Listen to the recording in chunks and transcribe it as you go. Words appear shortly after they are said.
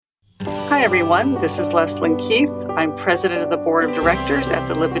Hi, everyone. This is Leslyn Keith. I'm president of the board of directors at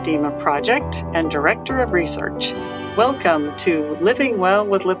the Lipedema Project and director of research. Welcome to Living Well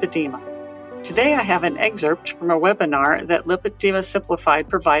with Lipedema. Today, I have an excerpt from a webinar that Lipedema Simplified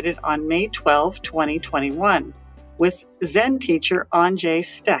provided on May 12, 2021, with Zen teacher Andrzej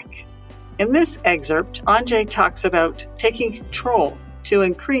Stec. In this excerpt, Andrzej talks about taking control to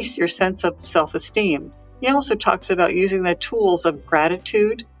increase your sense of self-esteem. He also talks about using the tools of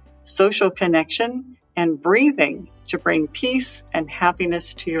gratitude, social connection, and breathing to bring peace and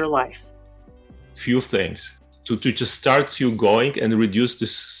happiness to your life. Few things to just start you going and reduce the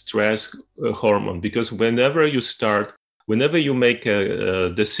stress hormone, because whenever you make a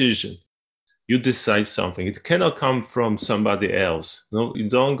decision, you decide something. It cannot come from somebody else. No, you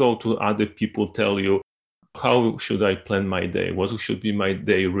don't go to other people tell you, how should I plan my day? What should be my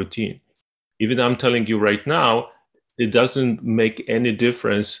day routine? Even I'm telling you right now, it doesn't make any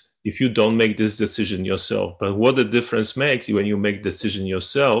difference if you don't make this decision yourself. But what the difference makes when you make decision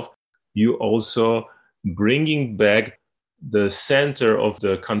yourself, you also bringing back the center of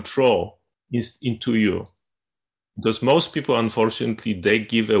the control into you. Because most people, unfortunately, they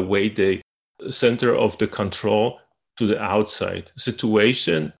give away the center of the control to the outside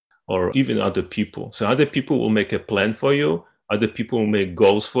situation or even other people. So other people will make a plan for you. Other people will make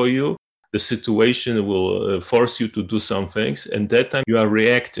goals for you. The situation will force you to do some things, and that time you are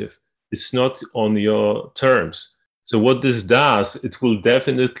reactive. It's not on your terms. So what this does, it will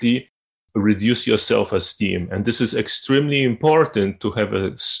definitely reduce your self-esteem. And this is extremely important to have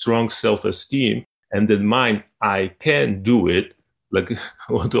a strong self-esteem and in mind, I can do it, like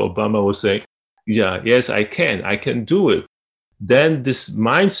what Obama was saying. Yes, I can do it. Then this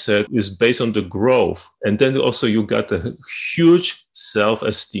mindset is based on the growth. And then also you got a huge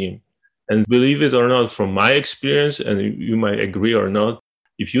self-esteem. And believe it or not, from my experience, and you might agree or not,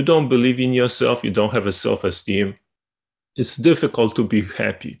 if you don't believe in yourself, you don't have a self-esteem, it's difficult to be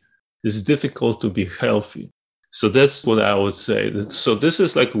happy. It's difficult to be healthy. So that's what I would say. So this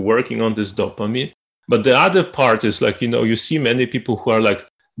is like working on this dopamine. But the other part is like, you see many people who are like,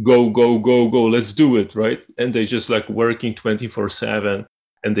 go, let's do it, right? And they just like working 24/7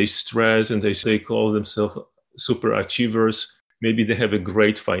 and they stress and they call themselves super achievers. Maybe they have a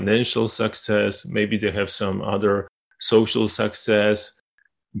great financial success. Maybe they have some other social success.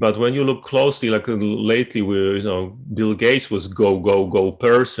 But when you look closely, like lately, Bill Gates was go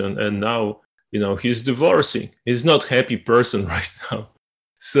person. And now, he's divorcing. He's not a happy person right now.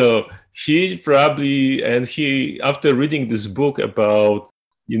 So after reading this book about,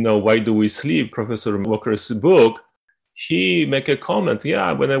 why do we sleep, Professor Walker's book, he make a comment.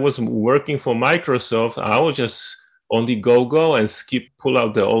 Yeah, when I was working for Microsoft, I would just only go and pull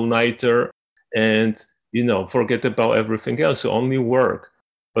out the all-nighter and, forget about everything else, so only work.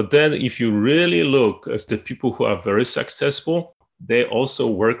 But then if you really look at the people who are very successful, they also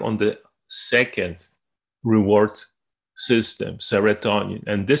work on the second reward system, serotonin.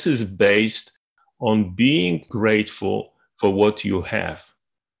 And this is based on being grateful for what you have.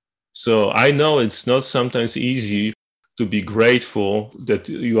 So I know it's not sometimes easy to be grateful that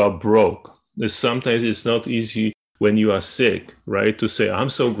you are broke. Sometimes it's not easy when you are sick, right? To say, I'm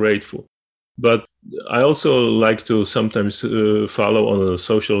so grateful. But I also like to sometimes follow on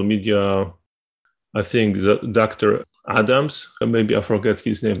social media, I think Dr. Adams, maybe I forget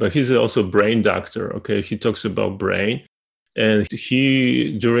his name, but he's also a brain doctor, okay? He talks about brain. And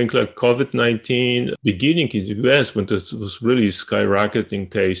he, during like COVID-19 beginning in the US, when it was really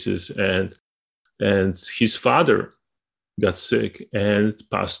skyrocketing cases, and his father got sick and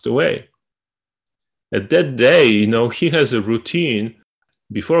passed away. At that day, he has a routine.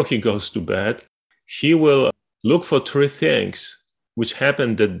 Before he goes to bed, he will look for 3 things which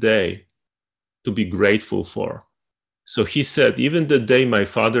happened that day to be grateful for. So he said, even the day my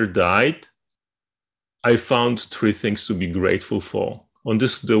father died, I found 3 things to be grateful for. On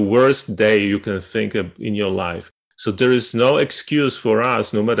the worst day you can think of in your life. So there is no excuse for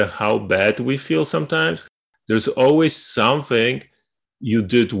us, no matter how bad we feel sometimes. There's always something you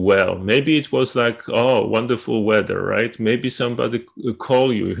did well. Maybe it was like, wonderful weather, right? Maybe somebody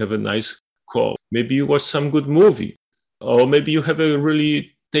call you have a nice call. Maybe you watch some good movie. Or maybe you have a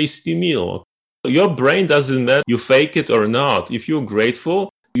really tasty meal. Your brain doesn't matter, you fake it or not. If you're grateful,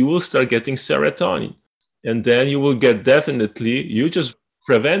 you will start getting serotonin. And then you will get you just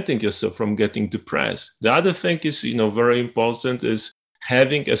preventing yourself from getting depressed. The other thing is, very important is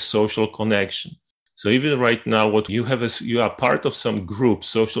having a social connection. So even right now, what you have is you are part of some group,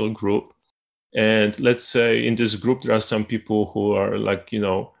 social group. And let's say in this group, there are some people who are like,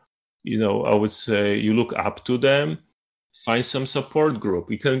 I would say you look up to them. find some support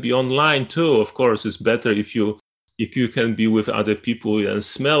group. It can be online too. Of course, it's better if you can be with other people and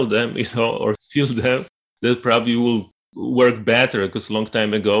smell them, or feel them. That probably will work better, because a long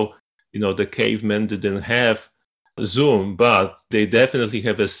time ago, the cavemen didn't have Zoom, but they definitely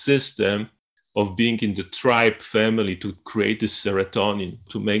have a system of being in the tribe family to create this serotonin,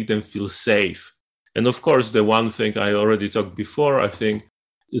 to make them feel safe. And of course, the one thing I already talked before, I think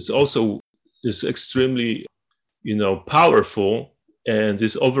is extremely, powerful and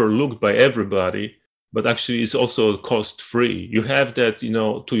is overlooked by everybody, but actually it's also cost-free. You have that,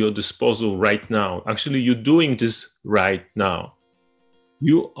 to your disposal right now. Actually, you're doing this right now.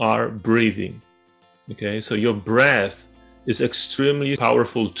 You are breathing. Okay, so your breath is extremely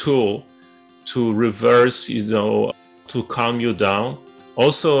powerful tool to reverse, to calm you down,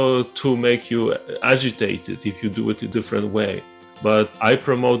 also to make you agitated if you do it a different way. But I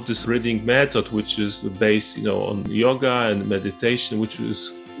promote this breathing method, which is based, on yoga and meditation, which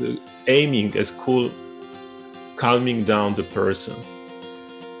is aiming at calming down the person.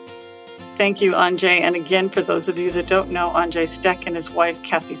 Thank you, Andrzej. And again, for those of you that don't know, Andrzej Stec and his wife,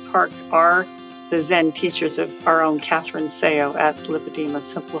 Kathy Park, are the Zen teachers of our own Catherine Seo at Lipedema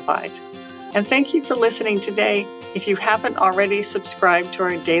Simplified. And thank you for listening today. If you haven't already subscribed to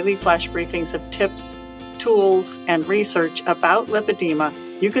our daily flash briefings of tips, tools, and research about lipedema,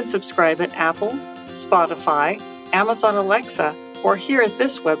 you can subscribe at Apple, Spotify, Amazon Alexa, or here at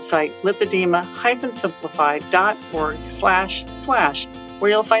this website, lipedema-simplified.org/flash,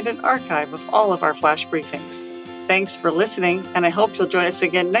 where you'll find an archive of all of our flash briefings. Thanks for listening, and I hope you'll join us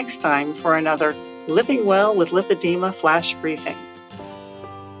again next time for another Living Well with Lipedema flash briefing.